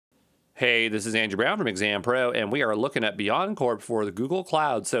Hey, this is Andrew Brown from Exam Pro, and we are looking at BeyondCorp for the Google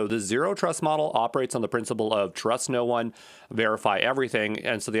Cloud. So the zero trust model operates on the principle of trust no one, verify everything.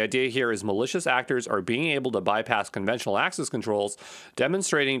 And so the idea here is malicious actors are being able to bypass conventional access controls,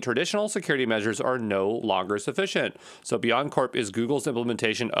 demonstrating traditional security measures are no longer sufficient. So BeyondCorp is Google's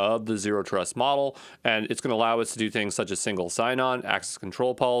implementation of the zero trust model, and it's going to allow us to do things such as single sign-on, access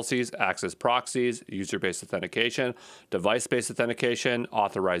control policies, access proxies, user-based authentication, device-based authentication,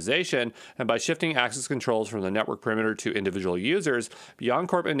 authorization. And by shifting access controls from the network perimeter to individual users,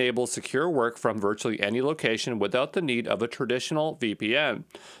 BeyondCorp enables secure work from virtually any location without the need of a traditional VPN.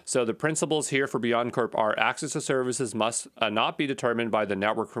 So the principles here for BeyondCorp are access to services must not be determined by the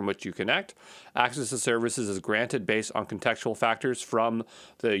network from which you connect. Access to services is granted based on contextual factors from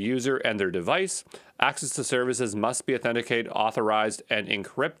the user and their device. Access to services must be authenticated, authorized, and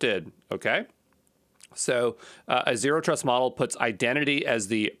encrypted. Okay? So a zero trust model puts identity as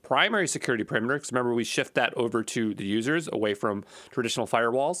the primary security perimeter, because remember we shift that over to the users away from traditional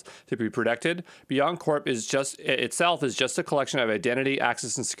firewalls to be protected. BeyondCorp is just a collection of identity,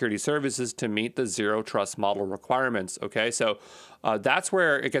 access, and security services to meet the zero trust model requirements. Okay, so that's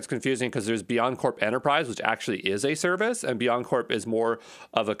where it gets confusing, because there's BeyondCorp Enterprise, which actually is a service, and BeyondCorp is more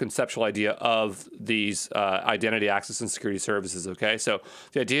of a conceptual idea of these identity, access, and security services. Okay, so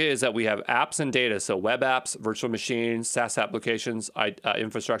the idea is that we have apps and data, so web apps, virtual machines, SaaS applications,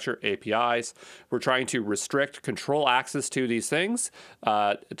 infrastructure, APIs. We're trying to restrict, control access to these things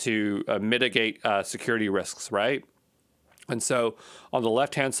to mitigate security risks, right? And so on the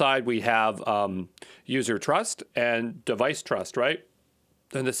left-hand side, we have user trust and device trust, right?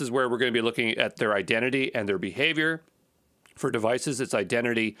 And this is where we're going to be looking at their identity and their behavior. For devices, it's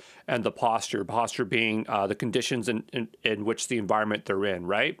identity and the posture. Posture being the conditions in which the environment they're in,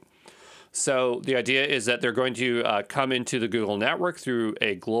 right? So the idea is that they're going to come into the Google network through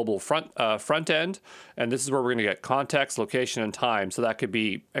a global front end, and this is where we're going to get context, location, and time. So that could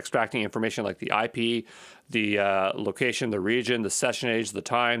be extracting information like the IP, the location, the region, the session age, the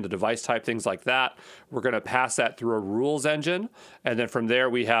time, the device type, things like that. We're going to pass that through a rules engine, and then from there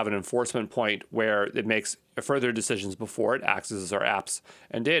we have an enforcement point where it makes further decisions before it accesses our apps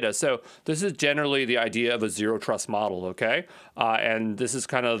and data. So this is generally the idea of a zero trust model, okay? And this is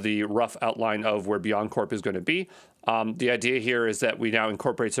kind of the rough outline of where BeyondCorp is going to be. The idea here is that we now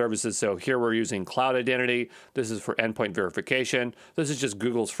incorporate services. So here we're using cloud identity. This is for endpoint verification. This is just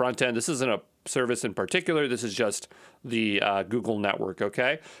Google's front end. This isn't a service in particular. This is just the Google network,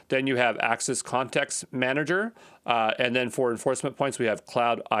 okay? Then you have Access Context Manager. And then for enforcement points, we have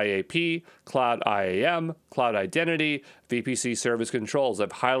Cloud IAP, Cloud IAM, Cloud Identity, VPC Service Controls. I've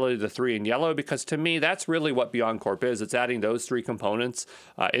highlighted the three in yellow because to me, that's really what BeyondCorp is. It's adding those three components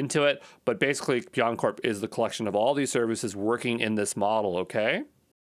into it. But basically, BeyondCorp is the collection of all these services working in this model, okay?